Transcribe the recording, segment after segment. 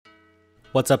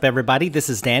What's up everybody, this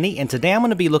is Danny, and today I'm going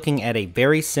to be looking at a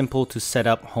very simple to set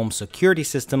up home security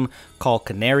system called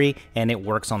Canary, and it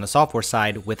works on the software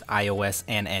side with iOS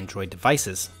and Android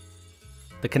devices.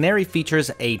 The Canary features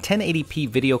a 1080p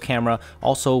video camera,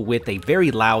 also with a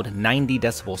very loud 90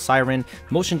 decibel siren,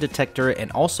 motion detector,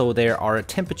 and also there are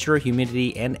temperature,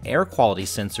 humidity, and air quality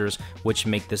sensors which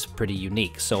make this pretty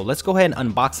unique. So let's go ahead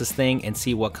and unbox this thing and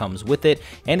see what comes with it,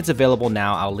 and it's available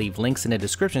now. I'll leave links in the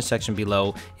description section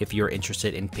below if you're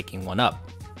interested in picking one up.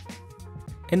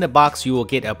 In the box, you will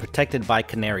get a protected by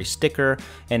Canary sticker,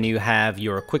 and you have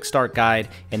your quick start guide,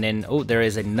 and then there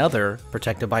is another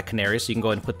protected by Canary, so you can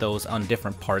go ahead and put those on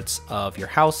different parts of your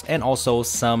house, and also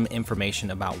some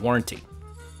information about warranty.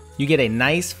 You get a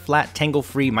nice flat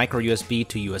tangle-free micro USB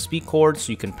to USB cord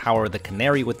so you can power the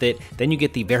Canary with it. Then you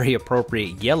get the very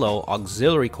appropriate yellow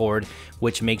auxiliary cord,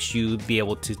 which makes you be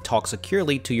able to talk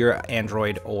securely to your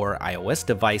Android or iOS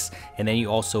device. And then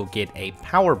you also get a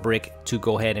power brick to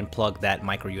go ahead and plug that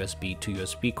micro USB to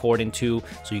USB cord into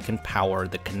so you can power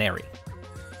the Canary.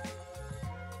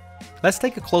 Let's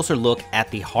take a closer look at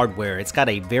the hardware. It's got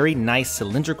a very nice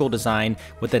cylindrical design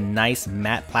with a nice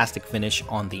matte plastic finish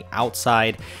on the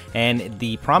outside, and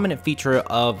the prominent feature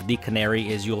of the Canary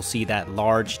is you'll see that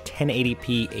large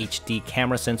 1080p HD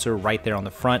camera sensor right there on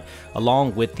the front,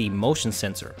 along with the motion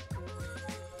sensor.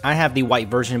 I have the white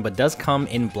version, but does come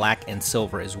in black and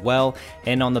silver as well,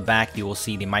 and on the back you will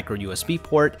see the micro USB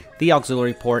port, the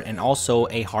auxiliary port, and also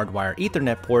a hardwire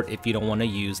Ethernet port if you don't want to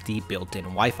use the built-in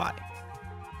Wi-Fi.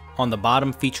 On the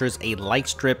bottom features a light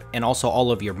strip and also all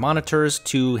of your monitors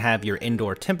to have your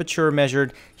indoor temperature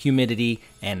measured, humidity,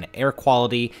 and air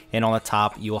quality, and on the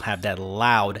top you'll have that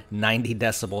loud 90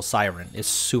 decibel siren. It's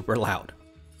super loud.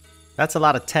 That's a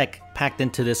lot of tech packed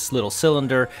into this little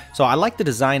cylinder, so I like the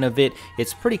design of it.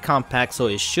 It's pretty compact, so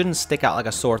it shouldn't stick out like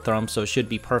a sore thumb, so it should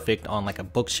be perfect on like a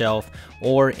bookshelf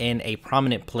or in a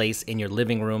prominent place in your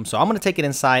living room. So I'm going to take it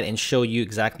inside and show you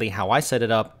exactly how I set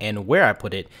it up and where I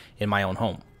put it in my own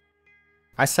home.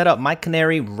 I set up my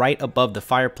Canary right above the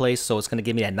fireplace, so it's going to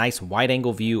give me a nice wide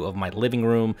angle view of my living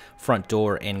room, front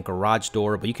door, and garage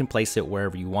door, but you can place it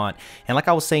wherever you want. And like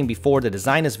I was saying before, the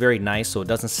design is very nice, so it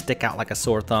doesn't stick out like a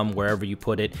sore thumb wherever you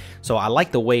put it. So I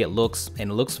like the way it looks, and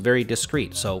it looks very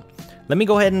discreet. So let me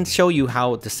go ahead and show you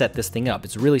how to set this thing up.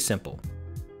 It's really simple.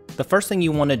 The first thing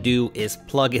you want to do is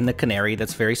plug in the Canary.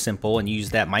 That's very simple, and use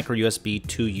that micro USB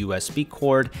to USB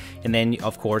cord, and then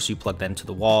of course you plug that into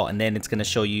the wall, and then it's going to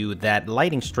show you that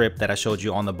lighting strip that I showed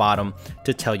you on the bottom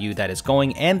to tell you that it's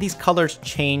going, and these colors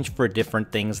change for different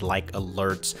things like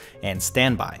alerts and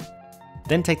standby.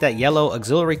 Then take that yellow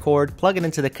auxiliary cord, plug it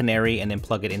into the Canary, and then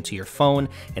plug it into your phone,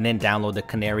 and then download the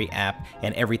Canary app,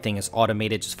 and everything is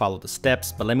automated. Just follow the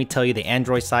steps. But let me tell you, the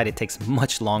Android side, it takes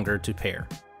much longer to pair.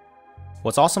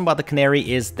 What's awesome about the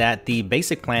Canary is that the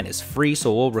basic plan is free,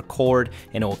 so it will record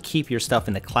and it will keep your stuff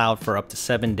in the cloud for up to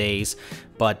 7 days.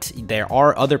 But there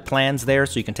are other plans there,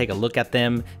 so you can take a look at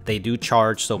them. They do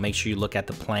charge, so make sure you look at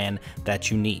the plan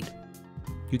that you need.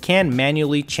 You can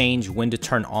manually change when to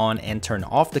turn on and turn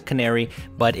off the Canary,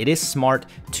 but it is smart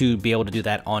to be able to do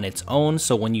that on its own.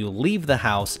 So when you leave the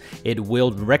house, it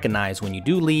will recognize when you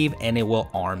do leave and it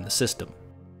will arm the system.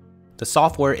 The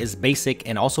software is basic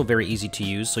and also very easy to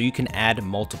use, so you can add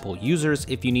multiple users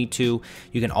if you need to.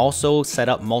 You can also set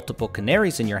up multiple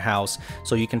Canaries in your house,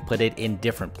 so you can put it in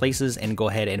different places and go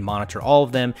ahead and monitor all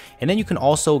of them. And then you can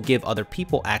also give other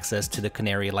people access to the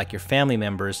Canary, like your family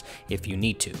members, if you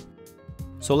need to.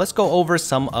 So let's go over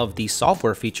some of the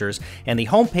software features, and the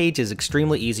home page is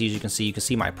extremely easy. As you can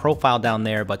see my profile down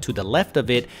there, but to the left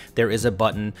of it, there is a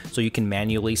button so you can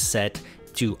manually set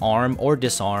to arm or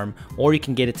disarm, or you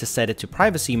can get it to set it to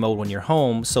privacy mode when you're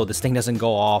home so this thing doesn't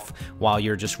go off while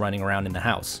you're just running around in the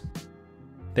house.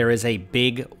 There is a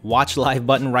big watch live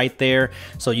button right there,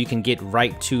 so you can get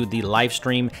right to the live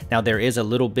stream. Now there is a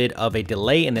little bit of a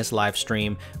delay in this live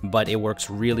stream, but it works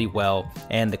really well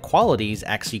and the quality is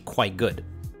actually quite good.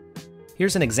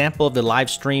 Here's an example of the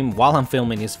live stream while I'm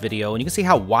filming this video, and you can see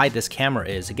how wide this camera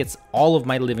is. It gets all of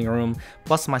my living room,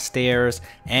 plus my stairs,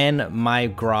 and my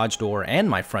garage door, and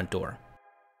my front door.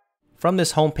 From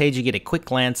this homepage, you get a quick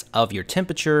glance of your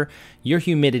temperature, your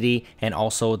humidity, and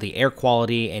also the air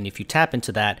quality. And if you tap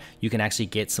into that, you can actually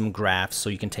get some graphs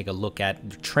so you can take a look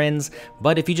at trends.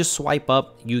 But if you just swipe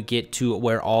up, you get to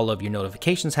where all of your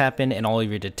notifications happen and all of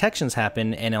your detections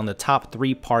happen. And on the top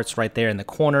 3 parts right there in the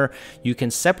corner, you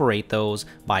can separate those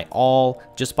by all,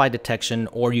 just by detection,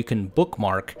 or you can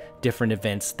bookmark different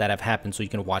events that have happened so you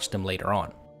can watch them later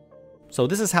on. So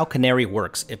this is how Canary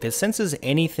works. If it senses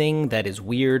anything that is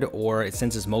weird or it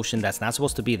senses motion that's not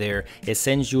supposed to be there, it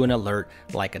sends you an alert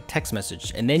like a text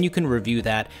message. And then you can review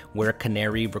that where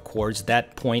Canary records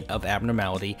that point of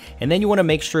abnormality. And then you want to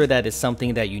make sure that it's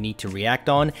something that you need to react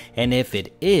on. And if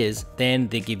it is, then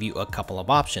they give you a couple of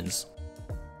options.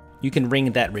 You can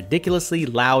ring that ridiculously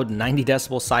loud 90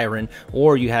 decibel siren,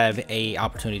 or you have an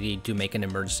opportunity to make an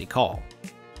emergency call.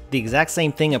 The exact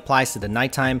same thing applies to the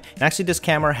nighttime, and actually this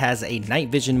camera has a night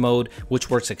vision mode which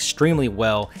works extremely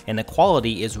well, and the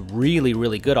quality is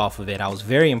really good off of it. I was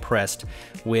very impressed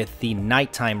with the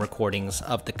nighttime recordings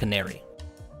of the Canary.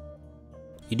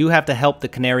 You do have to help the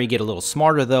Canary get a little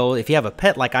smarter though. If you have a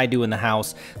pet like I do in the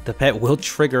house, the pet will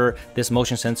trigger this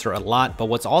motion sensor a lot, but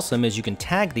what's awesome is you can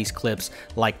tag these clips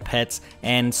like pets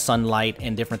and sunlight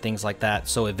and different things like that,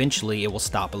 so eventually it will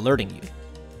stop alerting you.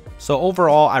 So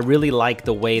overall, I really like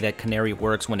the way that Canary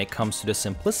works when it comes to the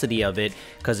simplicity of it,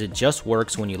 because it just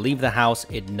works when you leave the house,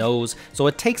 it knows. So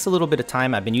it takes a little bit of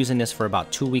time. I've been using this for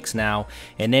about 2 weeks now.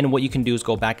 And then what you can do is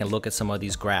go back and look at some of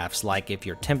these graphs, like if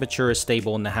your temperature is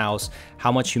stable in the house,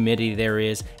 how much humidity there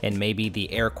is, and maybe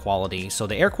the air quality. So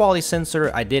the air quality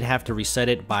sensor, I did have to reset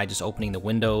it by just opening the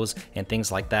windows and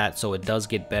things like that. So it does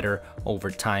get better over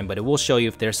time, but it will show you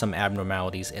if there's some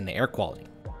abnormalities in the air quality.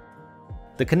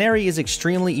 The Canary is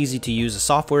extremely easy to use, the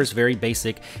software is very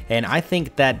basic, and I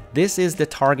think that this is the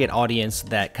target audience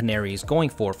that Canary is going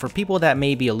for people that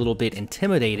may be a little bit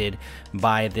intimidated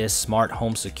by this smart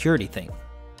home security thing.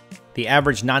 The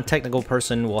average non-technical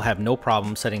person will have no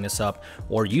problem setting this up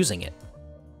or using it.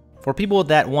 For people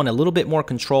that want a little bit more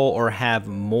control or have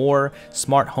more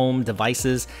smart home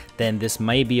devices, then this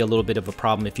may be a little bit of a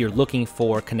problem. If you're looking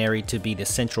for Canary to be the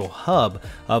central hub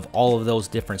of all of those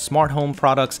different smart home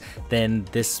products, then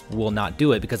this will not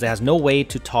do it because it has no way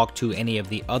to talk to any of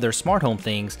the other smart home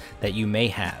things that you may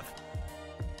have.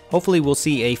 Hopefully we'll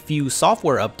see a few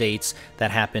software updates that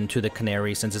happen to the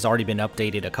Canary, since it's already been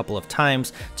updated a couple of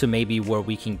times, to maybe where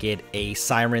we can get a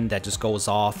siren that just goes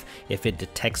off if it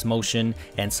detects motion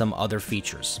and some other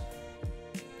features.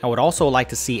 I would also like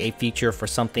to see a feature for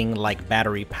something like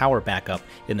battery power backup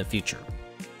in the future.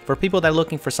 For people that are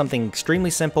looking for something extremely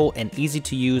simple and easy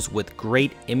to use with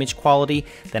great image quality,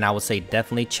 then I would say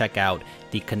definitely check out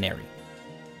the Canary.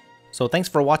 So thanks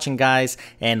for watching, guys,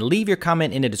 and leave your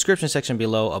comment in the description section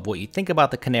below of what you think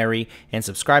about the Canary, and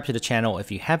subscribe to the channel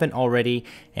if you haven't already,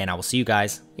 and I will see you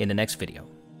guys in the next video.